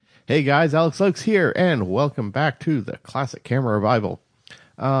Hey guys, Alex Oakes here, and welcome back to the Classic Camera Revival.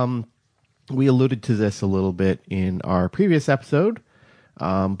 We alluded to this a little bit in our previous episode,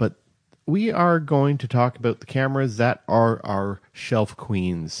 but we are going to talk about the cameras that are our shelf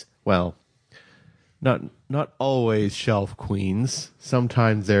queens. Well, not always shelf queens.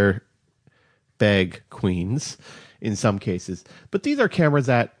 Sometimes they're bag queens in some cases. But these are cameras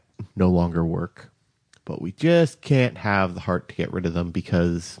that no longer work. But we just can't have the heart to get rid of them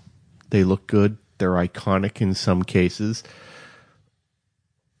because they look good, they're iconic in some cases,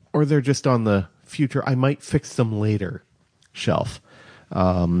 or they're just on the future, I might fix them later shelf.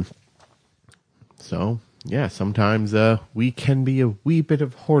 Sometimes we can be a wee bit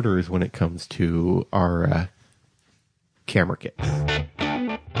of hoarders when it comes to our camera kit.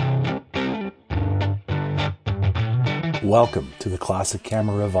 Welcome to the Classic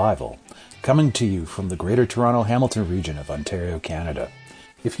Camera Revival, coming to you from the Greater Toronto Hamilton region of Ontario, Canada.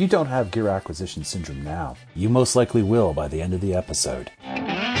 If you don't have gear acquisition syndrome now, you most likely will by the end of the episode.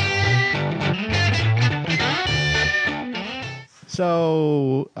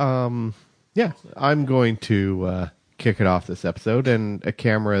 So, I'm going to kick it off this episode, and a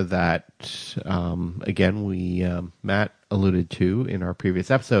camera that, Matt alluded to in our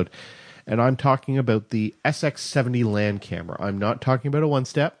previous episode, and I'm talking about the SX70 Land camera. I'm not talking about a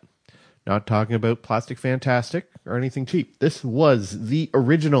one-step, not talking about Plastic Fantastic or anything cheap. This was the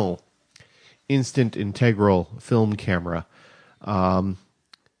original instant integral film camera, and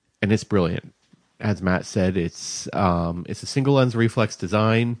it's brilliant. As Matt said, it's a single lens reflex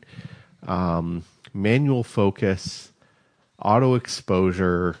design, manual focus, auto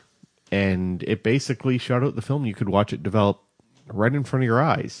exposure, and it basically shot out the film. You could watch it develop right in front of your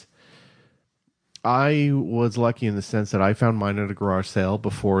eyes. I was lucky in the sense that I found mine at a garage sale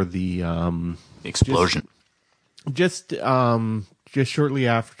before the explosion. Just shortly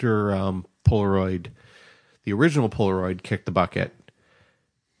after Polaroid, the original Polaroid, kicked the bucket,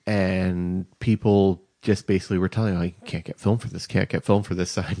 and people just basically were telling me, "I can't get film for this. Can't get film for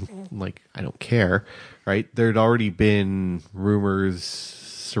this." I'm like, I don't care, right? There'd already been rumors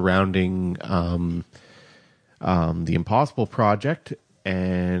surrounding the Impossible Project.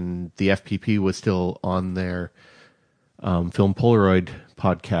 And the FPP was still on their Film Polaroid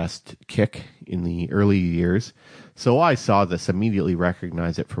podcast kick in the early years. So I saw this, immediately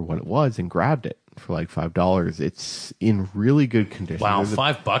recognized it for what it was, and grabbed it for like $5. It's in really good condition. Wow,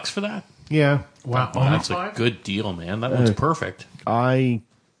 $5 for that? Yeah. Wow, that's a good deal, man. That one's perfect. I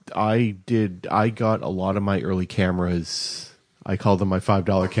got a lot of my early cameras. I call them my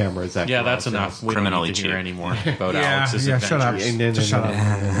 $5 cameras. Yeah, that's enough. We don't need to hear anymore about Alex's adventures. Shut up. Just shut up.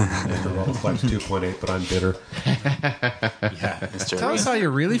 The Rolleiflex 2.8, but I'm bitter. Yeah, Tell us how you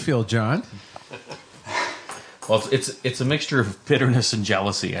really feel, John. Well, it's a mixture of bitterness and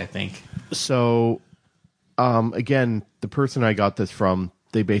jealousy, I think. So, again, the person I got this from,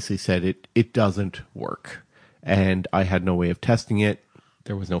 they basically said it doesn't work. And I had no way of testing it.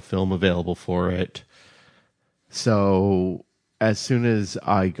 There was no film available for it. So as soon as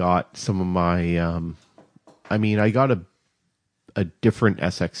I got some of my, I got a different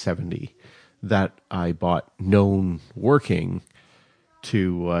SX70 that I bought known working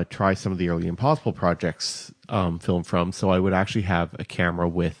to try some of the early Impossible Projects film from. So I would actually have a camera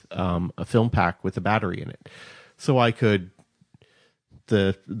with a film pack with a battery in it. So I could,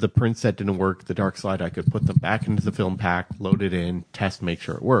 the prints that didn't work, the dark slide, I could put them back into the film pack, load it in, test, make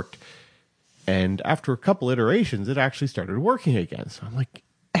sure it worked. And after a couple iterations, it actually started working again. So I'm like,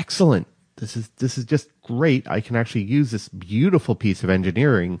 excellent. This is just great. I can actually use this beautiful piece of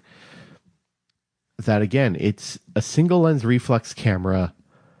engineering that, again, it's a single lens reflex camera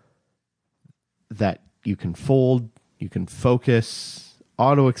that you can fold, you can focus,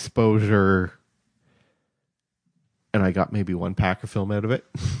 auto exposure. And I got maybe one pack of film out of it,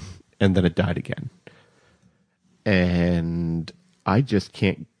 and then it died again. And I just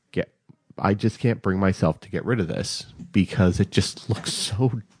can't bring myself to get rid of this because it just looks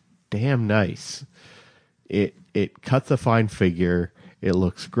so damn nice. It cuts a fine figure. It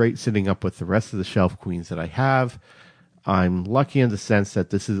looks great sitting up with the rest of the shelf queens that I have. I'm lucky in the sense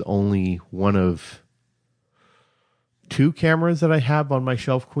that this is only one of 2 cameras that I have on my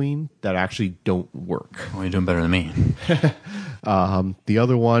shelf queen that actually don't work. Well, you're doing better than me. The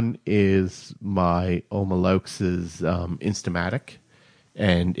other one is my Omalaux's Instamatic.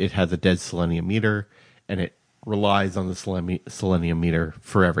 And it has a dead selenium meter, and it relies on the selenium meter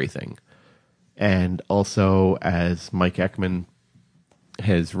for everything. And also, as Mike Ekman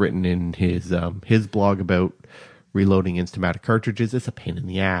has written in his blog about reloading Instamatic cartridges, it's a pain in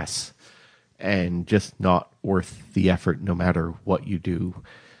the ass and just not worth the effort no matter what you do.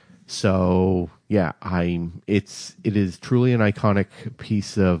 So yeah, it is truly an iconic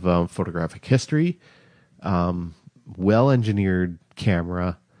piece of photographic history. Well engineered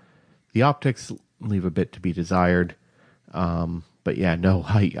camera. The optics leave a bit to be desired. But yeah, no,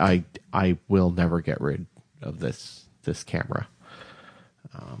 I will never get rid of this camera.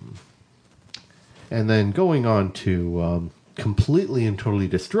 And then going on to completely and totally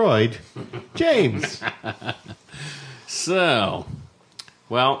destroyed, James. So,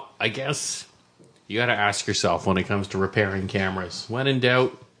 well, I guess you got to ask yourself when it comes to repairing cameras. When in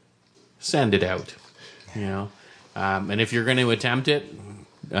doubt, send it out. You know, and if you're going to attempt it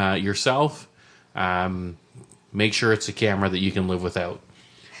yourself, make sure it's a camera that you can live without.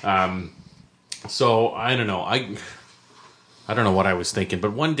 So I don't know. I don't know what I was thinking,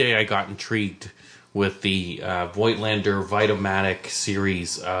 but one day I got intrigued with the Voigtlander Vitomatic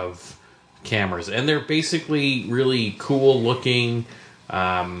series of cameras, and they're basically really cool looking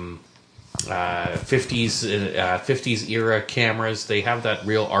 50s era cameras. They have that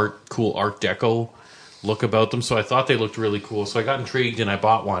real cool Art Deco look about them, so I thought they looked really cool. So I got intrigued and I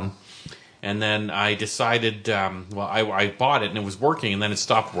bought one, and then I decided, I bought it and it was working, and then it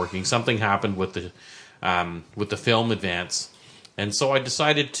stopped working. Something happened with the film advance, and so I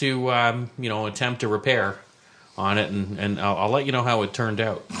decided to attempt a repair on it, and I'll let you know how it turned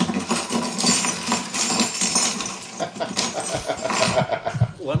out.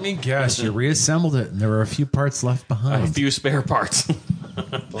 Let me guess, you reassembled it and there were a few parts left behind. A few spare parts.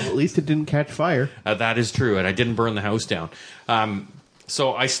 Well, at least it didn't catch fire. That is true, and I didn't burn the house down.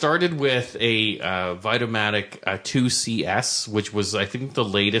 So I started with a Vitomatic 2CS, which was, I think, the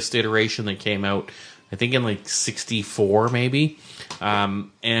latest iteration that came out, I think, in like 64 maybe.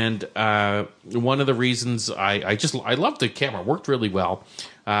 And one of the reasons I loved the camera. It worked really well.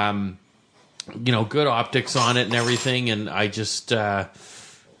 Good optics on it and everything, and I just...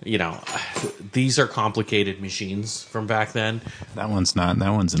 these are complicated machines from back then. That one's not.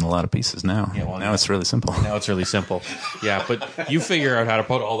 That one's in a lot of pieces now. Yeah, well, now it's really simple. Now it's really simple. Yeah, but you figure out how to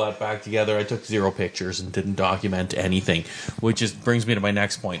put all that back together. I took 0 pictures and didn't document anything, which brings me to my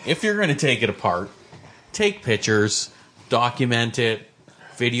next point. If you're going to take it apart, take pictures, document it,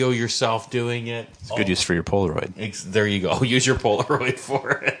 video yourself doing it. It's good use for your Polaroid. There you go. Use your Polaroid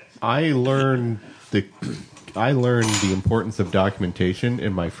for it. I learned the importance of documentation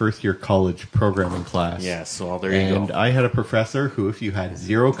in my first year college programming class. Yes, well, there you go. And I had a professor who, if you had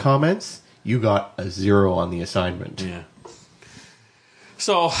 0 comments, you got a 0 on the assignment. Yeah.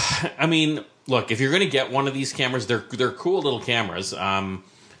 So, I mean, look, if you're going to get one of these cameras, they're cool little cameras.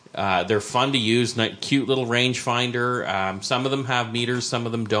 They're fun to use, cute little rangefinder. Some of them have meters, some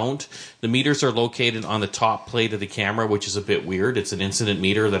of them don't. The meters are located on the top plate of the camera, which is a bit weird. It's an incident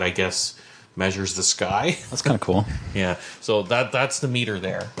meter that I guess measures the sky. That's kind of cool. Yeah, so that's the meter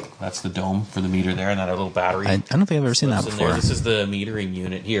there. That's the dome for the meter there, and that little battery. I don't think I've ever seen that before. This is the metering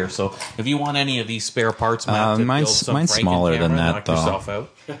unit here. So if you want any of these spare parts, Matt, to mine's build some mine's Franken smaller camera, than that, knock though. yourself out.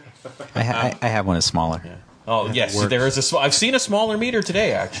 I have one that's smaller. Yeah. Oh yes, there is I've seen a smaller meter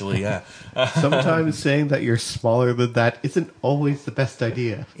today, actually. Yeah. Sometimes saying that you're smaller than that isn't always the best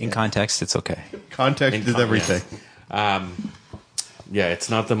idea. In context, it's okay. Context is everything. Yeah, it's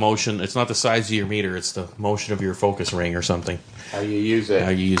not the motion. It's not the size of your meter. It's the motion of your focus ring or something. How you use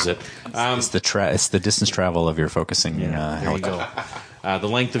it. It's the distance travel of your focusing. There you go. The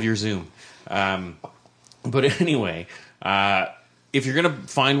length of your zoom. But anyway, if you're gonna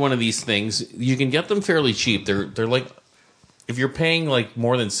find one of these things, you can get them fairly cheap. They're like, if you're paying like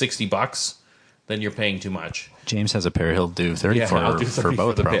more than $60, then you're paying too much. James has a pair. He'll do 30 I'll do 30 for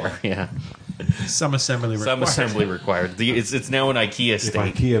both. the Probably. pair. Yeah. Some assembly required. Some assembly required. It's now an IKEA If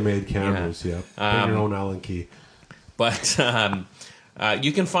steak. IKEA made cameras, yeah. Bring your own Allen key. But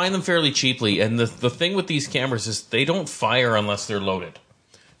you can find them fairly cheaply. And the thing with these cameras is they don't fire unless they're loaded.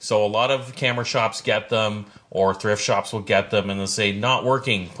 So a lot of camera shops get them, or thrift shops will get them, and they'll say, not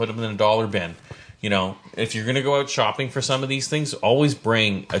working, put them in a dollar bin. You know, if you're going to go out shopping for some of these things, always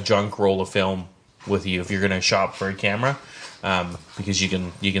bring a junk roll of film with you if you're going to shop for a camera. Because you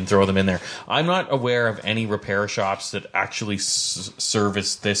can throw them in there. I'm not aware of any repair shops that actually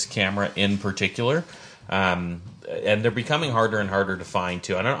service this camera in particular, and they're becoming harder and harder to find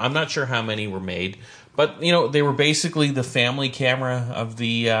too. I'm not sure how many were made, but they were basically the family camera of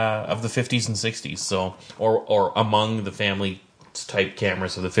the 50s and 60s. So or among the family type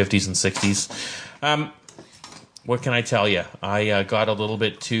cameras of the 50s and 60s. What can I tell you? I got a little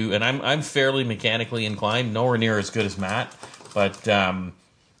bit too, and I'm fairly mechanically inclined, nowhere near as good as Matt. But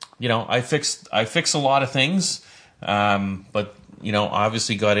I fixed a lot of things, but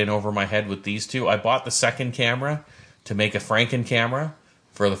obviously got in over my head with these two. I bought the second camera to make a Franken camera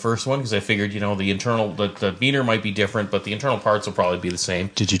for the first one because I figured, the beaner might be different, but the internal parts will probably be the same.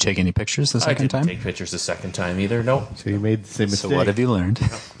 Did you take any pictures the second time? I didn't take pictures the second time either. No. So you made the same mistake. So what have you learned?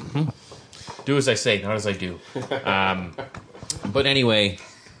 Do as I say, not as I do. But anyway,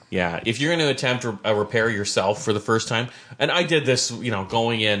 yeah, if you're going to attempt a repair yourself for the first time, and I did this,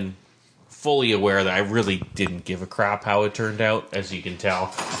 going in fully aware that I really didn't give a crap how it turned out, as you can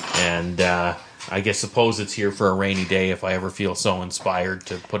tell, and I suppose it's here for a rainy day if I ever feel so inspired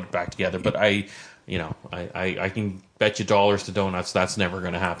to put it back together. But I can bet you dollars to donuts that's never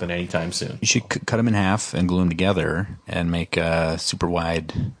going to happen anytime soon. You should cut them in half and glue them together and make a super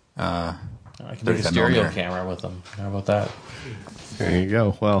wide. I can do a stereo camera with them. How about that? There you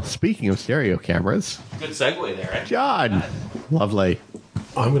go. Well, speaking of stereo cameras, good segue there, eh? John. Lovely.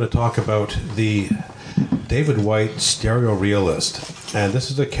 I'm going to talk about the David White Stereo Realist. And this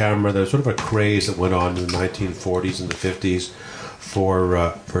is a camera, there's sort of a craze that went on in the 1940s and the 50s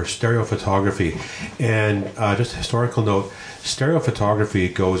for stereo photography. And just a historical note, stereo photography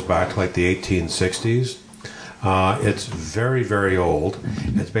goes back to like the 1860s. It's very, very old.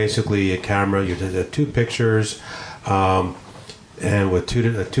 It's basically a camera, you did 2 pictures, and with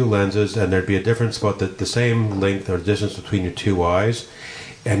two lenses, and there'd be a difference about the same length or distance between your 2 eyes.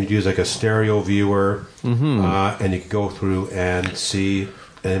 And you'd use like a stereo viewer, and you could go through and see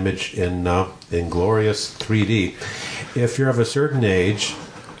an image in glorious 3D. If you're of a certain age,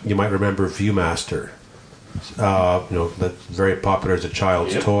 you might remember ViewMaster. That's very popular as a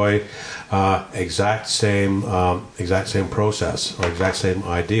child's toy. Exact same process or exact same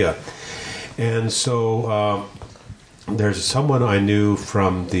idea. And so there's someone I knew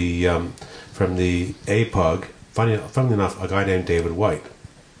from the APUG. Funnily enough, a guy named David White.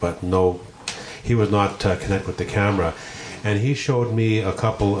 But no, he was not connected with the camera. And he showed me a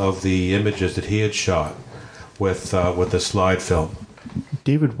couple of the images that he had shot with the slide film.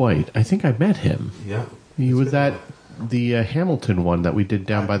 David White, I think I met him. Yeah. He was at the Hamilton one that we did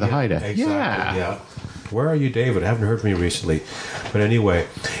down by the Haida. Exactly, yeah. Where are you, David? I haven't heard from you recently. But anyway,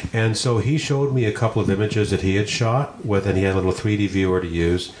 and so he showed me a couple of images that he had shot with, and he had a little 3D viewer to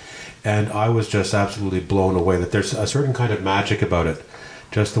use. And I was just absolutely blown away that there's a certain kind of magic about it.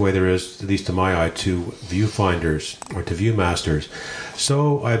 Just the way there is, at least to my eye, to viewfinders or to ViewMasters.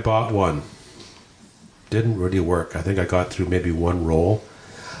 So I bought one. Didn't really work. I think I got through maybe one roll.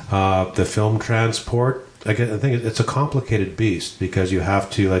 The film transport, I think it's a complicated beast because you have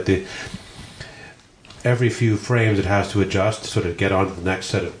to, every few frames it has to adjust to sort of get onto the next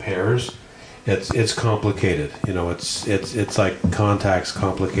set of pairs. It's complicated. It's like contacts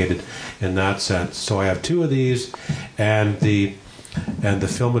complicated in that sense. So I have 2 of these, and the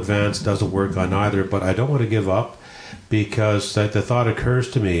Film Advance doesn't work on either, but I don't want to give up because the thought occurs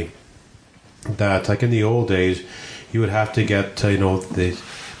to me that, like in the old days, you would have to get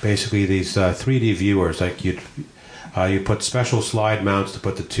basically these 3D viewers. Like you put special slide mounts to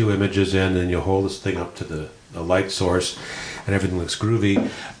put the 2 images in, and you hold this thing up to the light source, and everything looks groovy.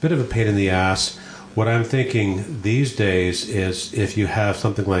 Bit of a pain in the ass. What I'm thinking these days is if you have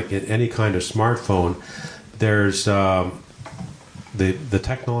something like any kind of smartphone, there's the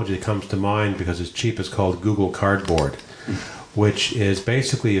technology that comes to mind because it's cheap is called Google Cardboard, which is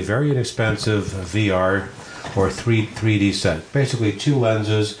basically a very inexpensive VR or 3D set. Basically 2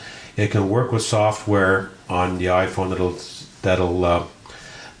 lenses. It can work with software on the iPhone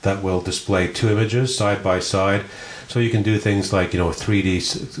that will display 2 images side by side. So you can do things like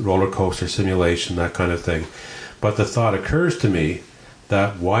 3D roller coaster simulation, that kind of thing. But the thought occurs to me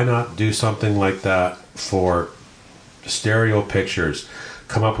that why not do something like that for stereo pictures?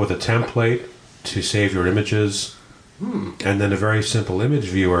 Come up with a template to save your images, and then a very simple image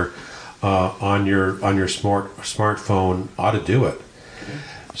viewer on your smartphone ought to do it.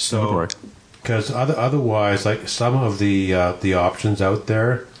 So, because otherwise, like some of the options out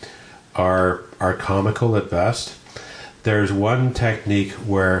there are comical at best. There's one technique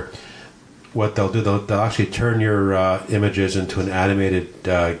where what they'll do, they'll actually turn your images into an animated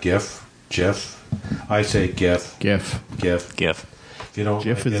GIF. I say GIF. GIF. If you don't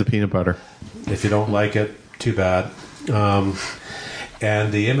GIF like is the peanut butter. If you don't like it, too bad.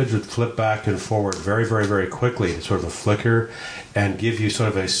 And the image would flip back and forward very, very, very quickly, sort of a flicker, and give you sort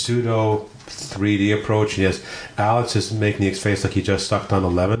of a pseudo 3D approach. And yes, Alex is making his face like he just sucked on a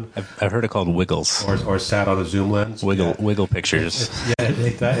lemon. I've heard it called wiggles. Or sat on a zoom lens. Wiggle pictures.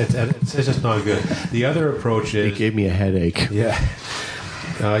 It's just not good. The other approach is... It gave me a headache. Yeah.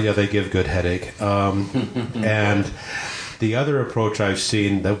 They give good headache. And the other approach I've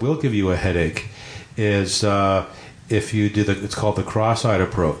seen that will give you a headache is if you do it's called the cross-eyed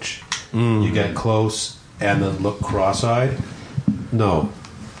approach. You get close and then look cross-eyed. No,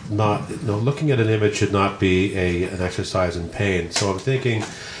 not, looking at an image should not be an exercise in pain. So I'm thinking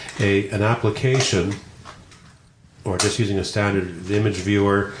an application, or just using a standard image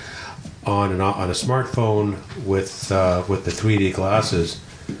viewer on a smartphone with the 3D glasses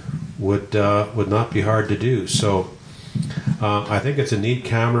would not be hard to do. So I think it's a neat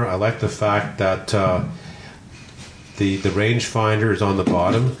camera. I like the fact that the rangefinder is on the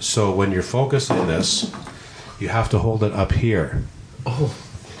bottom. So when you're focusing this, you have to hold it up here. Oh.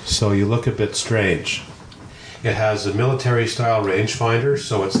 So you look a bit strange. It has a military-style rangefinder,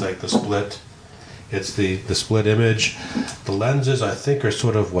 so it's like the split. It's the split image. The lenses, I think, are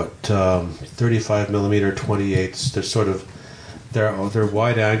sort of 35 millimeter 28s. They're sort of they're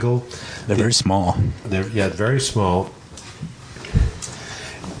wide angle. They're very small. They're very small.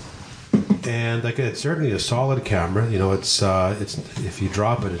 And like it's certainly a solid camera. It's if you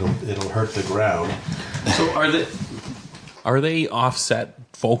drop it, it'll hurt the ground. So are they offset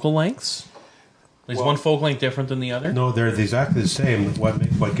focal lengths? Is one focal length different than the other? No, they're exactly the same.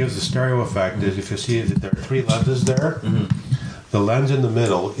 What gives the stereo effect is if you see that there are three lenses there. Mm-hmm. The lens in the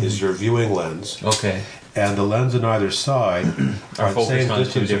middle is your viewing lens. Okay. And the lens on either side are the same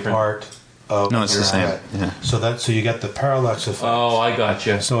distance apart. No, it's the same. Yeah. So you get the parallax effect. Oh, I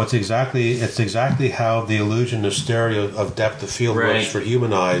gotcha. So it's exactly how the illusion of stereo of depth of field works for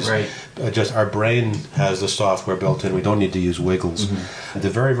human eyes. Right. Just our brain has the software built in. We don't need to use wiggles. Mm-hmm. The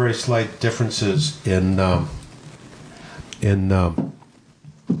very, very slight differences in how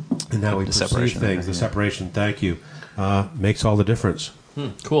we perceive things, the separation. Thank you, makes all the difference.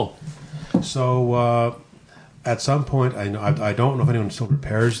 Cool. So at some point, I don't know if anyone still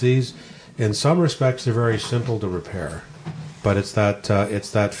repairs these. In some respects, they're very simple to repair, but it's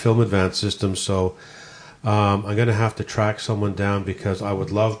that film advance system. So I'm going to have to track someone down because I would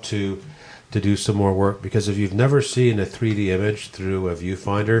love to do some more work. Because if you've never seen a 3D image through a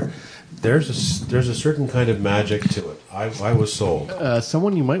viewfinder, there's a certain kind of magic to it. I was sold.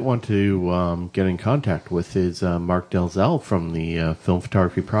 Someone you might want to get in contact with is Mark Delzell from the Film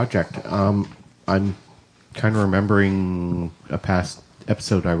Photography Project. I'm kind of remembering a past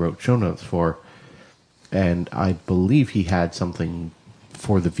episode I wrote show notes for, and I believe he had something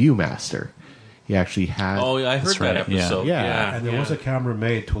for the Viewmaster. He actually had. Oh, yeah, I heard that episode. Yeah. And there was a camera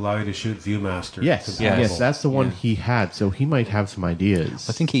made to allow you to shoot Viewmaster. Yes, that's the one he had. So he might have some ideas.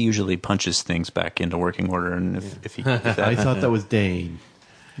 I think he usually punches things back into working order, and if that, I thought that was Dane.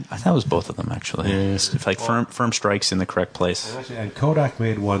 I thought it was both of them actually. It's like firm strikes in the correct place. And Kodak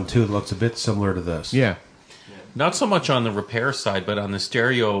made one too that looks a bit similar to this. Yeah. Not so much on the repair side, but on the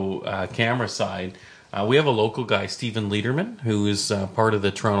stereo camera side, we have a local guy, Stephen Lederman, who is part of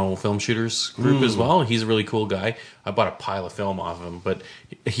the Toronto Film Shooters group as well. He's a really cool guy. I bought a pile of film off him, but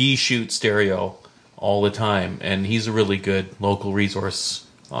he shoots stereo all the time, and he's a really good local resource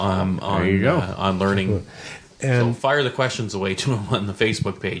on learning. And so fire the questions away to him on the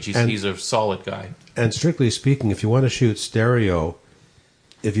Facebook page. He's a solid guy. And strictly speaking, if you want to shoot stereo,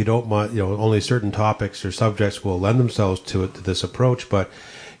 if you don't mind, only certain topics or subjects will lend themselves to this approach, but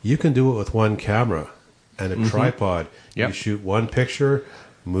you can do it with one camera and a tripod. Yep. You shoot one picture,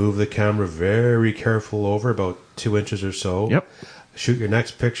 move the camera very careful over about 2 inches or so. Yep. Shoot your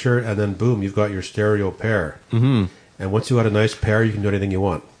next picture, and then boom, you've got your stereo pair. Mm-hmm. And once you got a nice pair, you can do anything you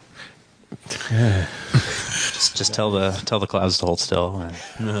want. Just tell the clouds to hold still.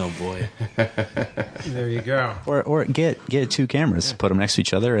 Oh boy! There you go. Or get two cameras, put them next to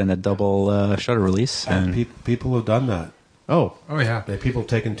each other, and a double shutter release. And people have done that. Oh yeah. People have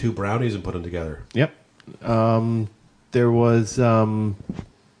taken two brownies and put them together. Yep. There was Cosmo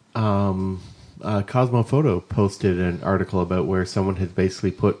Photo posted an article about where someone had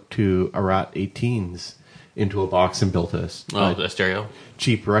basically put two Arat 18s into a box and built a stereo,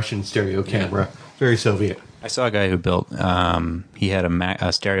 cheap Russian stereo camera, very Soviet. I saw a guy who built. He had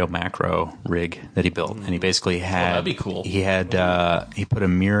a stereo macro rig that he built, and he basically had. That'd be cool. He had he put a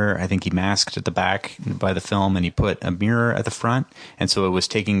mirror. I think he masked at the back by the film, and he put a mirror at the front, and so it was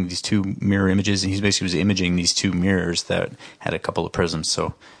taking these two mirror images, and he basically was imaging these two mirrors that had a couple of prisms.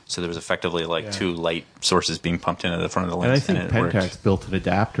 So there was effectively two light sources being pumped into the front of the lens. And I think Pentax built an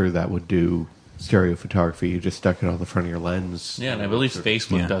adapter that would do stereo photography. You just stuck it on the front of your lens. Yeah, and I believe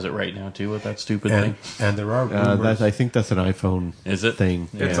Facebook does it right now too with that stupid thing. And there are rumors. I think that's an iPhone thing.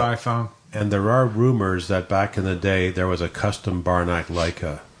 It's iPhone. And there are rumors that back in the day there was a custom Barnack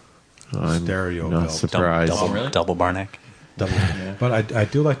Leica stereo not built. surprised. Double Barnack. But I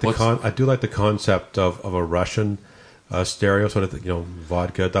do like the concept of a Russian stereo, sort of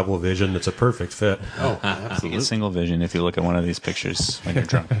vodka double vision. It's a perfect fit. Oh, absolutely. You get single vision if you look at one of these pictures when you're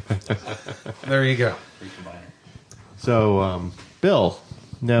drunk. There you go. So, Bill,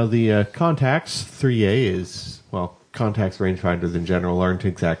 Now, the Contax 3A is, well, Contax rangefinders in general aren't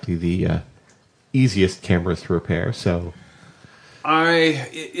exactly the easiest cameras to repair, so...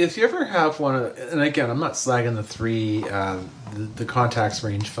 If you ever have one of, and again, I'm not slagging the the Contax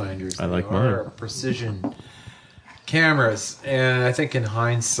rangefinders. I like They are mine. precision cameras, and I think in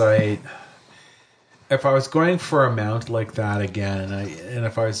hindsight, if I was going for a mount like that again, and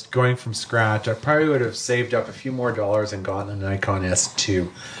if I was going from scratch, I probably would have saved up a few more dollars and gotten a Nikon S2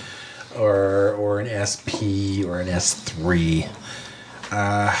 or an SP or an S3.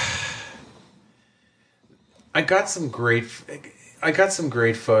 I got some great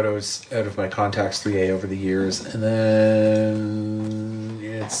photos out of my Contax 3A over the years, and then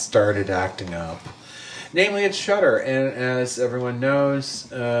it started acting up. Namely, its shutter. And as everyone knows,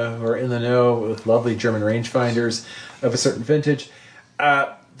 who are in the know with lovely German rangefinders of a certain vintage,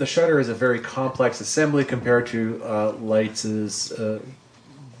 the shutter is a very complex assembly compared to Leitz's,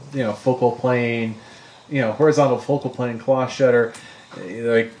 focal plane, horizontal focal plane cloth shutter.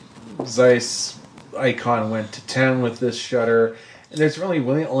 Like Zeiss Icon went to 10 with this shutter, and there's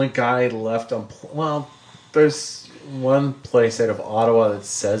really only guy left on. There's one place out of Ottawa that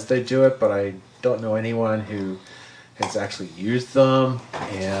says they do it, but I don't know anyone who has actually used them,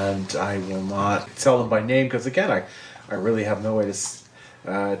 and I will not tell them by name because again, I really have no way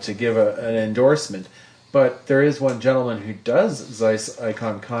to give an endorsement. But there is one gentleman who does Zeiss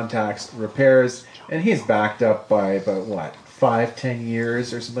Icon Contax repairs, and he's backed up by about 5-10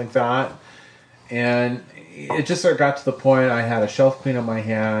 years or something like that. And it just sort of got to the point I had a shelf clean on my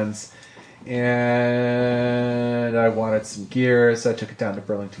hands, and I wanted some gear, so I took it down to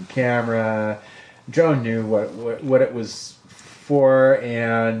Burlington Camera. Joe knew what it was for,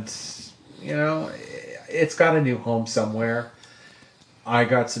 and it's got a new home somewhere. I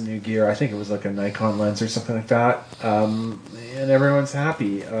got some new gear. I think it was like a Nikon lens or something like that, and everyone's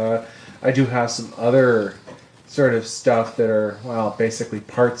happy. I do have some other sort of stuff that are basically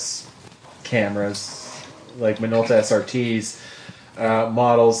parts cameras, like Minolta SRTs,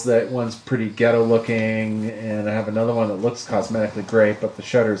 models. That one's pretty ghetto looking, and I have another one that looks cosmetically great, but the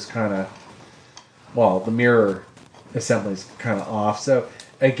shutter's kind of, the mirror assembly's kind of off. So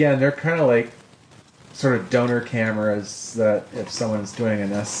again, they're kind of like sort of donor cameras that if someone's doing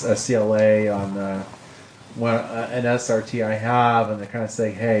a CLA on an SRT I have, and they're kind of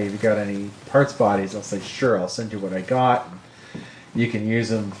saying, hey, have you got any parts bodies? I'll say, sure, I'll send you what I got. You can use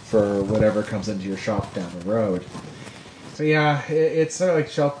them for whatever comes into your shop down the road. So yeah, it's sort of like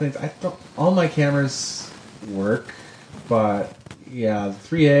shelf cleans. All my cameras work, but yeah, the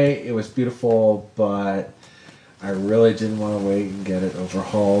 3A, it was beautiful, but I really didn't want to wait and get it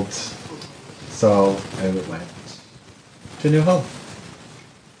overhauled. So I went to a new home.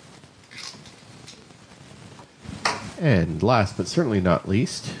 And last but certainly not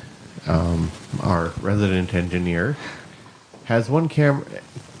least, our resident engineer has one camera.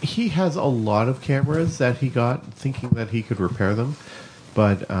 He has a lot of cameras that he got thinking that he could repair them,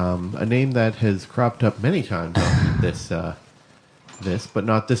 but a name that has cropped up many times on this, but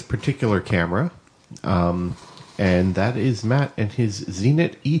not this particular camera, and that is Matt and his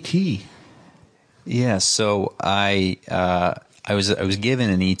Zenit ET. Yeah, so I was given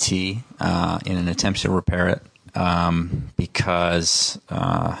an ET in an attempt to repair it because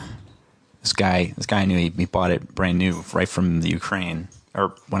this guy I knew, he bought it brand new right from the Ukraine.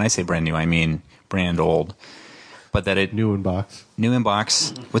 Or when I say brand new, I mean brand old. But that it New in box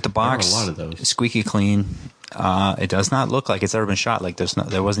with the box, There are a lot of those. squeaky clean. It does not look like it's ever been shot. Like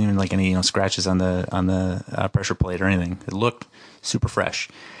there wasn't even like any scratches on the pressure plate or anything. It looked super fresh,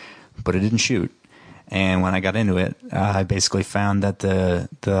 but it didn't shoot. And when I got into it, I basically found that the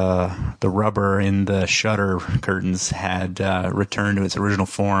rubber in the shutter curtains had returned to its original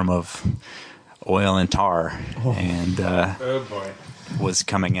form of oil and tar, and Oh boy. was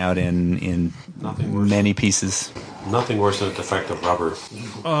coming out in Nothing worse. many pieces. Nothing worse than a defective rubber.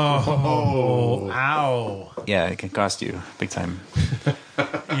 Oh, ow. Yeah, it can cost you big time.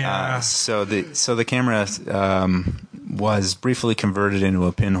 Yeah. So the camera was briefly converted into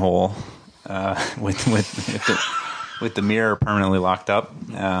a pinhole with the mirror permanently locked up.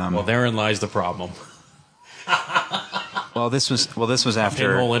 Well, therein lies the problem. Well, this was after.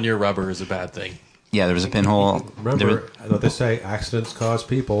 Pinhole in your rubber is a bad thing. Yeah, there was a pinhole. Remember, what they say, accidents cause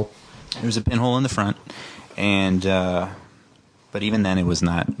people. There was a pinhole in the front, and But even then, it was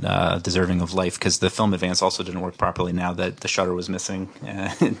not deserving of life because the film advance also didn't work properly. Now that the shutter was missing,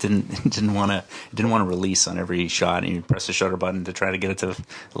 it didn't want to release on every shot. And you press the shutter button to try to get it to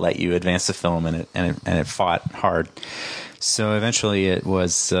let you advance the film, and it fought hard. So eventually, it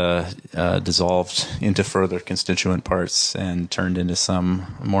was dissolved into further constituent parts and turned into some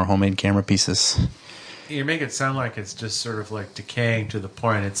more homemade camera pieces. You make it sound like it's just sort of like decaying to the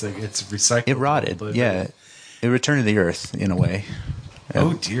point it's like it's recycled. It rotted. Yeah. It returned to the earth in a way.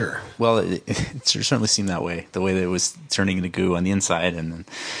 Oh dear. Well, it certainly seemed that way. The way that it was turning into goo on the inside,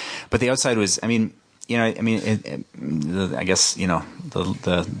 but the outside was. I guess the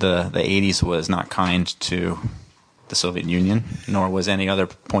 80s was not kind to the Soviet Union, nor was any other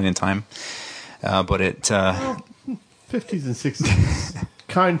point in time. But it 50s and 60s,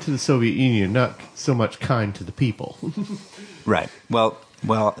 kind to the Soviet Union, not so much kind to the people. Right. Well,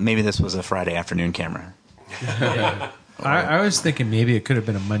 maybe this was a Friday afternoon camera. I was thinking maybe it could have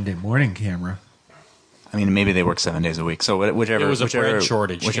been a Monday morning camera. I mean, maybe they work 7 days a week. So whichever It was a bread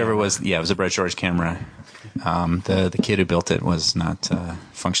shortage Whichever camera. it was a bread shortage camera. The kid who built it was not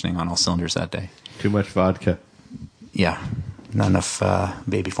functioning on all cylinders that day. Too much vodka. Yeah, not enough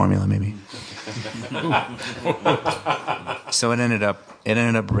baby formula, maybe. So it ended up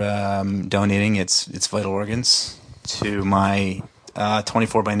donating its vital organs to my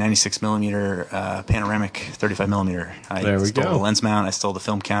 24 by 96 millimeter panoramic 35 millimeter. There we stole go. the lens mount. I stole the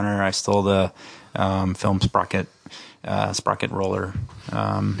film counter. I stole the film sprocket roller.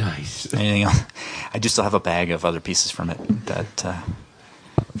 Nice. Anything else? I do still have a bag of other pieces from it that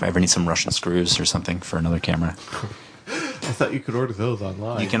if I ever need some Russian screws or something for another camera. I thought you could order those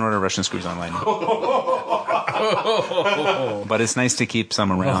online. You can order Russian screws online. But it's nice to keep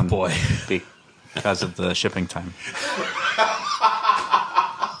some around. Oh, boy. Because of the shipping time.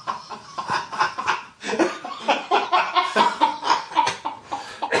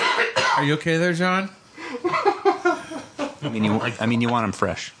 Are you okay there, John? I mean, you want them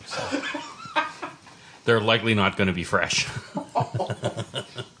fresh. So. They're likely not going to be fresh.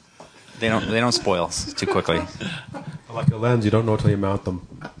 They don't spoil too quickly. Like a lens, you don't know until you mount them.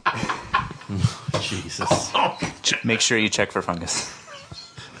 Jesus. Make sure you check for fungus.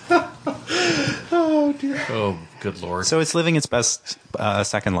 Oh dear. Oh, good Lord. So it's living its best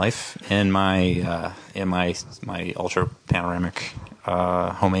second life in my ultra panoramic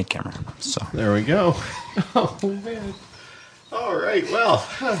homemade camera. So There we go. Oh man. All right. Well.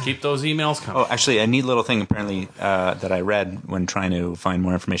 Keep those emails coming. oh, actually, a neat little thing apparently that I read when trying to find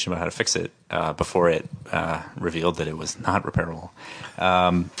more information about how to fix it before it revealed that it was not repairable.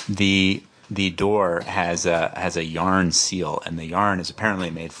 The door has a yarn seal, and the yarn is apparently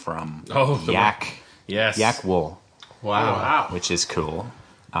made from yak wool. Wow. Which is cool.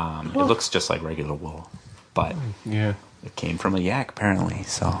 It looks just like regular wool, but Yeah. it came from a yak apparently.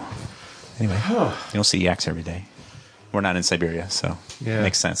 So anyway, you don't see yaks every day. We're not in Siberia, so Yeah. it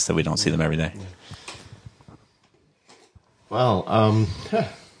makes sense that we don't see them every day. Well,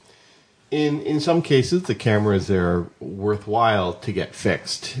 in some cases, the cameras are worthwhile to get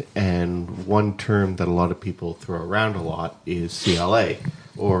fixed, and one term that a lot of people throw around a lot is CLA,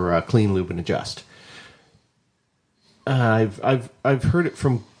 or clean, lube, and adjust. I've heard it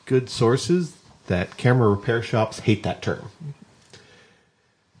from good sources that camera repair shops hate that term.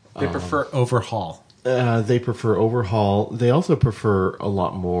 They prefer overhaul. They prefer overhaul. They also prefer a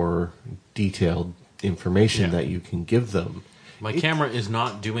lot more detailed information that you can give them. My camera is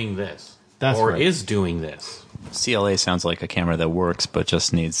not doing this. That's or right. is doing this. CLA sounds like a camera that works but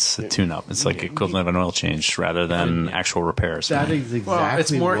just needs a tune-up. It's like equivalent of an oil change rather than actual repairs. That is exactly Well,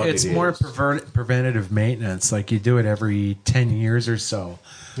 it's more what it's it more is. preventative maintenance. Like you do it every 10 years or so.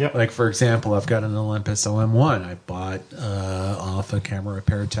 Yep. Like for example, I've got an Olympus OM1 I bought off a camera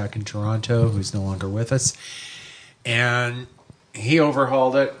repair tech in Toronto who's no longer with us, and he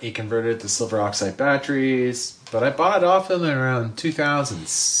overhauled it. He converted it to silver oxide batteries, but I bought it off him in around 2000.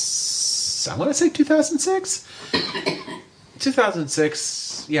 I want to say 2006.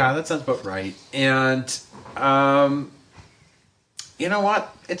 2006. Yeah, that sounds about right. And you know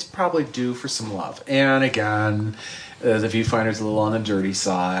what? It's probably due for some love. And again, the viewfinder's a little on the dirty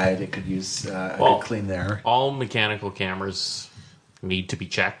side. It could use a good clean there. All mechanical cameras need to be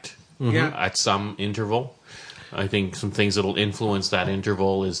checked Yeah. at some interval. I think some things that'll influence that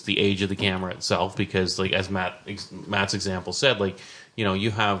interval is the age of the camera itself, because, like as Matt's example said, like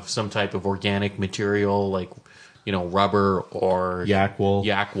you have some type of organic material, like rubber or Yak wool.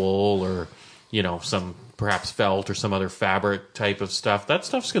 or some perhaps felt or some other fabric type of stuff. That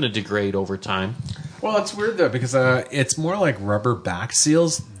stuff's going to degrade over time. Well, it's weird though because it's more like rubber back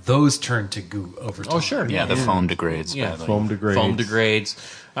seals. those turn to goo over time. Oh, sure. Yeah, the foam degrades. Yeah, badly. Foam degrades. Foam degrades.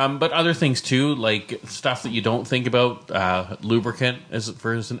 But other things too, like stuff that you don't think about. Lubricant, as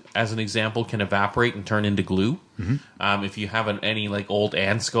an example, can evaporate and turn into glue. If you have any like old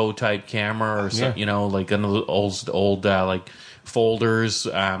Ansco type camera or like an old like folders.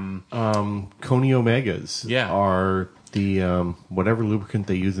 Coney Omegas are the whatever lubricant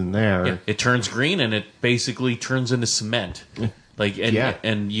they use in there. It turns green and it basically turns into cement.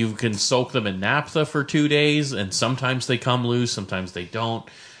 And you can soak them in naphtha for 2 days, and sometimes they come loose, sometimes they don't.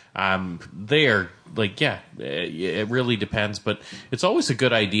 They're it really depends, but it's always a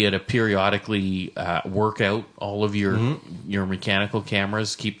good idea to periodically work out all of your mechanical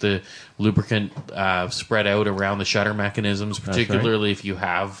cameras. Keep the lubricant spread out around the shutter mechanisms, particularly if you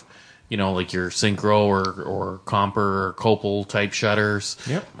have like your Synchro or Comper or Copal type shutters.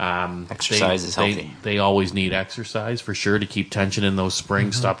 Yep. Exercise is healthy. They always need exercise for sure to keep tension in those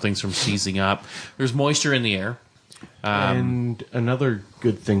springs, stop things from seizing up. There's moisture in the air. And another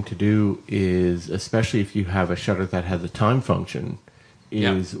good thing to do is, especially if you have a shutter that has a time function,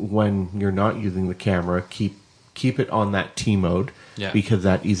 is when you're not using the camera, keep it on that T mode, because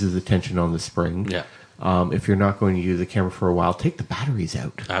that eases the tension on the spring. Yeah. If you're not going to use the camera for a while, take the batteries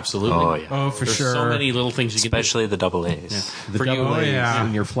out. Absolutely. Oh, yeah. Oh, for There's sure. so many little things you can do. Especially the double A's. The For you- double A's yeah.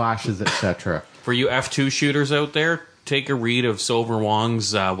 and your flashes, etc. For you F2 shooters out there, take a read of Silver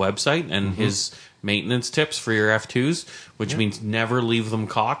Wong's website and his maintenance tips for your F2s, which means never leave them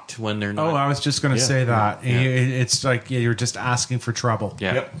cocked when they're not. Oh, I was just going to say that. It's like you're just asking for trouble.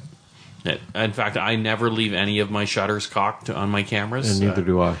 Yeah. In fact, I never leave any of my shutters cocked on my cameras. And neither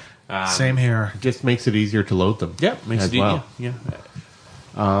do I. Same here. Just makes it easier to load them. Yeah, makes as it well. Yeah.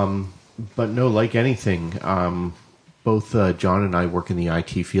 But no, like anything, both John and I work in the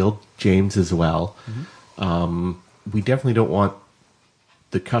IT field, James as well. We definitely don't want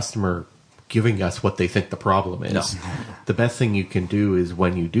the customer giving us what they think the problem is. No. The best thing you can do is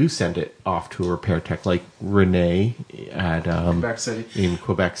when you do send it off to a repair tech like Renee at Quebec City. in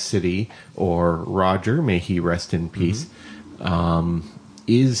Quebec City, or Roger, may he rest in peace,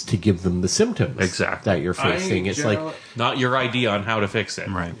 is to give them the symptoms Exactly. that you're facing. It's like, Not your idea on how to fix it.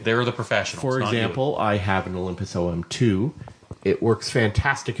 Right. They're the professionals. for not you. example, I have an Olympus OM2. It works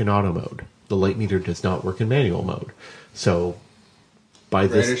fantastic in auto mode. The light meter does not work in manual mode. So, by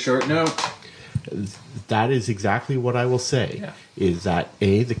this, short note. that is exactly what I will say. Is that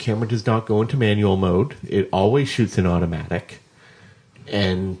A, the camera does not go into manual mode. It always shoots in automatic.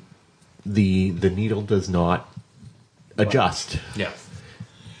 And the needle does not adjust Yeah.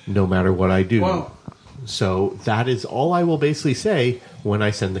 no matter what I do. Well- So that is all I will basically say when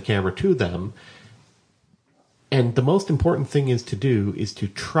I send the camera to them. And the most important thing is to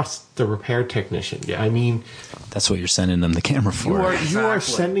trust the repair technician. Yeah. I mean, That's what you're sending them the camera for. you are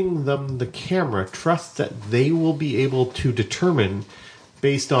sending them the camera. Trust that they will be able to determine,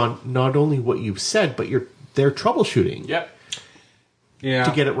 based on not only what you've said, but their troubleshooting Yep. Yeah.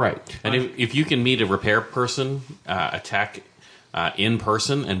 to get it right. And if you can meet a repair person, a tech, in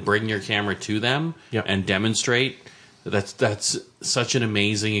person and bring your camera to them Yep. and demonstrate, that's such an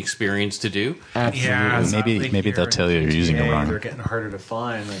amazing experience to do. Yeah, Maybe they'll tell you you're using it wrong. They're getting harder to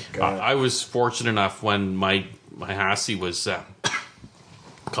find. Like, I was fortunate enough when my Hassie was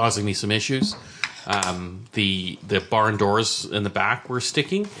causing me some issues. The barn doors in the back were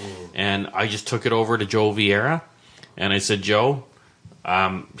sticking, and I just took it over to Joe Vieira, and I said, Joe,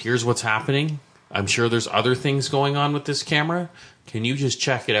 here's what's happening. I'm sure there's other things going on with this camera. Can you just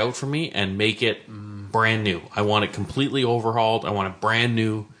check it out for me and make it brand new? I want it completely overhauled. I want a brand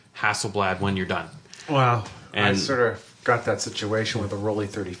new Hasselblad when you're done. Well, I And- sort of got that situation with the Rolly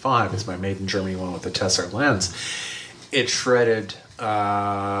 35. It's my made in Germany one with the Tessar lens. It shredded.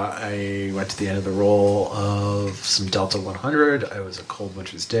 I went to the end of the roll of some Delta 100. It was a cold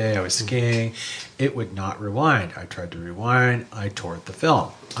winter's day. I was skiing. It would not rewind. I tried to rewind. I tore the film.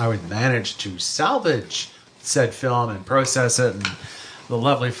 I would manage to salvage said film and process it, and the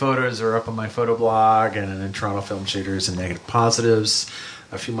lovely photos are up on my photo blog and in Toronto Film Shooters and Negative Positives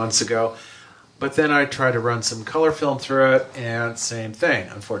a few months ago. But then I tried to run some color film through it, and same thing.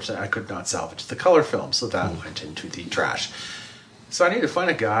 Unfortunately, I could not salvage the color film, so that went into the trash. So I need to find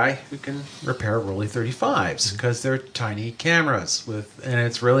a guy who can repair Rolly 35s, because they're tiny cameras and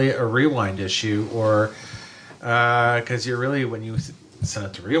it's really a rewind issue, or because you're really, when you send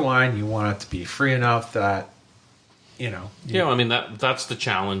it to rewind, you want it to be free enough that Yeah, I mean that's the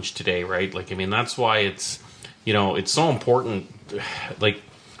challenge today, right? Like, I mean, that's why it's so important. Like,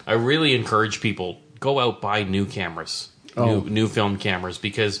 I really encourage people, go out, buy new cameras, new film cameras,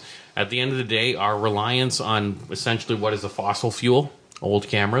 because at the end of the day, our reliance on essentially what is a fossil fuel old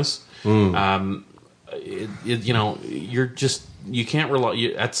cameras. You can't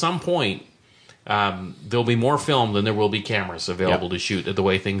rely. At some point, there'll be more film than there will be cameras available to shoot. The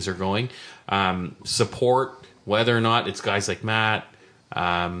way things are going, support whether or not it's guys like Matt,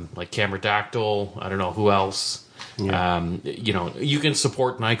 like Cameradactyl. I don't know who else. Yeah. You can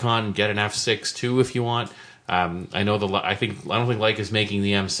support Nikon and get an F6 too if you want. I know I don't think Leica is making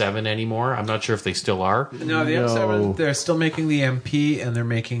the M7 anymore. I'm not sure if they still are. No, the M7, they're still making the MP and they're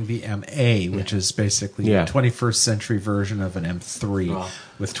making the MA, which is basically the 21st century version of an M3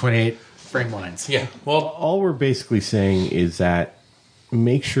 with 28 frame lines. Yeah. Well, all we're basically saying is that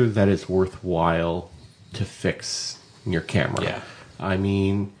make sure that it's worthwhile to fix your camera. Yeah. I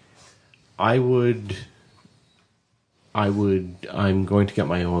mean, I'm going to get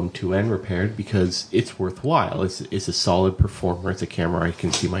my OM2N repaired because it's worthwhile. It's a solid performer. It's a camera I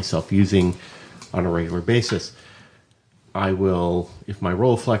can see myself using on a regular basis. I will, if my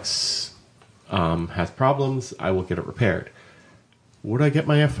Rolleiflex has problems, I will get it repaired. Would I get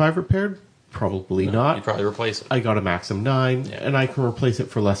my F5 repaired? Probably not. You'd probably replace it. I got a Maxim 9, and I can replace it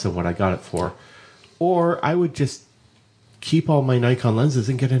for less than what I got it for. Or I would just keep all my Nikon lenses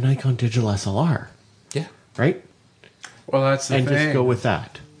and get a Nikon digital SLR. Yeah. Right? Well, that's the and thing. just go with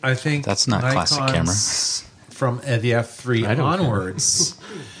that. I think that's not classic camera. From the F3 onwards,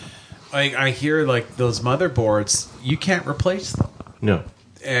 I hear like those motherboards, you can't replace them. No.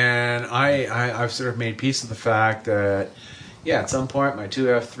 And I've sort of made peace with the fact that, at some point my two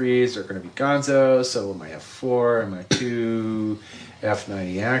F3s are going to be gonzo, so will my F4 and my two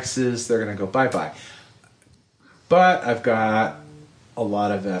F90Xs, they're going to go bye-bye. But I've got a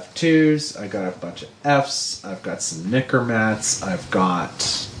lot of F2s, I got a bunch of Fs, I've got some Nickermats, I've got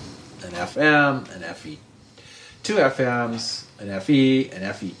an FM, an FE, two FMs, an FE, an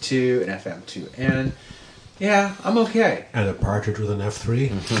FE2, an FM2N. Yeah, I'm okay. And a partridge with an F3?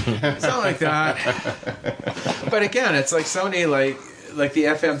 It's not like that. But again, it's like somebody like the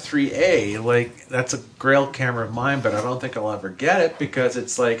FM3A, like that's a grail camera of mine, but I don't think I'll ever get it because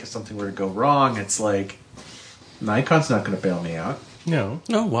it's like if something were to go wrong, it's like Nikon's not going to bail me out. No.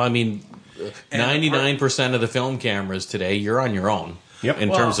 Well, I mean, 99% of the film cameras today, you're on your own. Yep.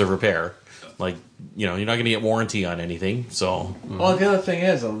 In terms of repair. Like, you're not going to get warranty on anything, so... Well, the other thing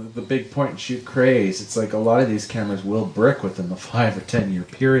is, the big point-and-shoot craze, it's like a lot of these cameras will brick within the 5 or 10 year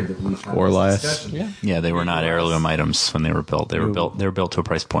period that we've had. Or this less. discussion. Yeah, they were not heirloom items when they were built. They were built to a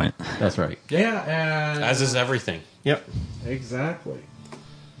price point. That's right. Yeah, and... As is everything. Yep. Exactly.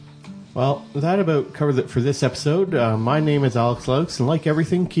 Well, that about covers it for this episode. My name is Alex Laux, and like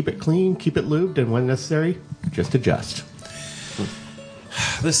everything, keep it clean, keep it lubed, and when necessary, just adjust.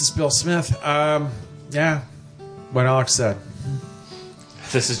 This is Bill Smith. What Alex said.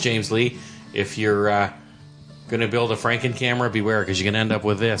 This is James Lee. If you're going to build a Franken camera, beware, because you're going to end up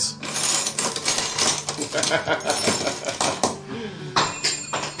with this.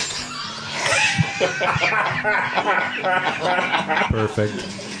 Perfect.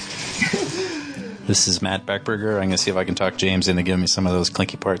 This is Matt Beckberger. I'm going to see if I can talk James into giving me some of those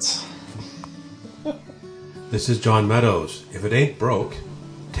clinky parts. This is John Meadows. If it ain't broke,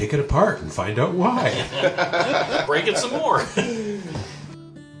 take it apart and find out why. Break it some more.